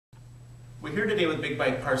We're here today with Big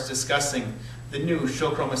Bike Parts discussing the new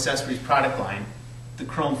Chrome Accessories product line, the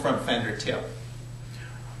Chrome Front Fender Tip.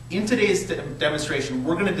 In today's demonstration,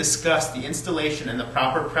 we're going to discuss the installation and the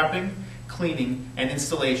proper prepping, cleaning, and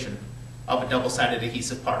installation of a double-sided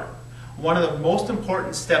adhesive part. One of the most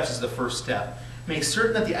important steps is the first step. Make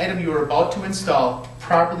certain that the item you are about to install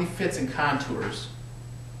properly fits and contours.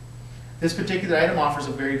 This particular item offers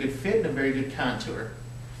a very good fit and a very good contour.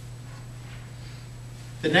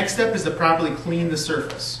 The next step is to properly clean the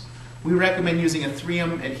surface. We recommend using a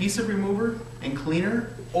 3M adhesive remover and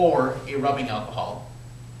cleaner or a rubbing alcohol.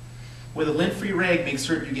 With a lint-free rag, make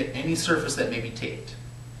certain you get any surface that may be taped.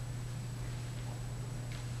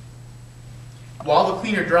 While the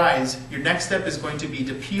cleaner dries, your next step is going to be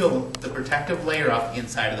to peel the protective layer off the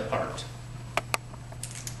inside of the part.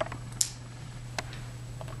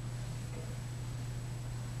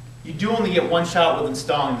 You do only get one shot with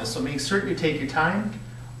installing this, so make certain you take your time,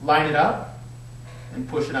 line it up, and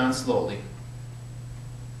push it on slowly.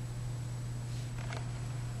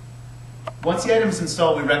 Once the item is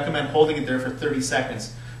installed, we recommend holding it there for 30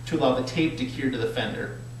 seconds to allow the tape to cure to the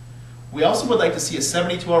fender. We also would like to see a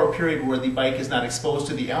 72-hour period where the bike is not exposed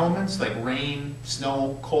to the elements like rain,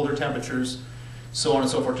 snow, colder temperatures, so on and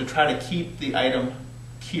so forth, to try to keep the item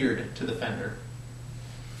cured to the fender.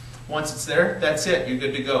 Once it's there, that's it, you're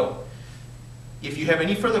good to go. If you have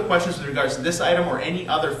any further questions with regards to this item or any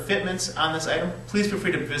other fitments on this item, please feel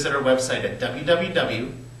free to visit our website at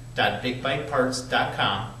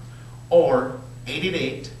www.bigbikeparts.com or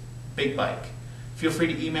 888-BIG-BIKE. Feel free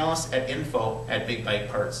to email us at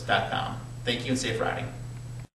info@bigbikeparts.com. Thank you and safe riding.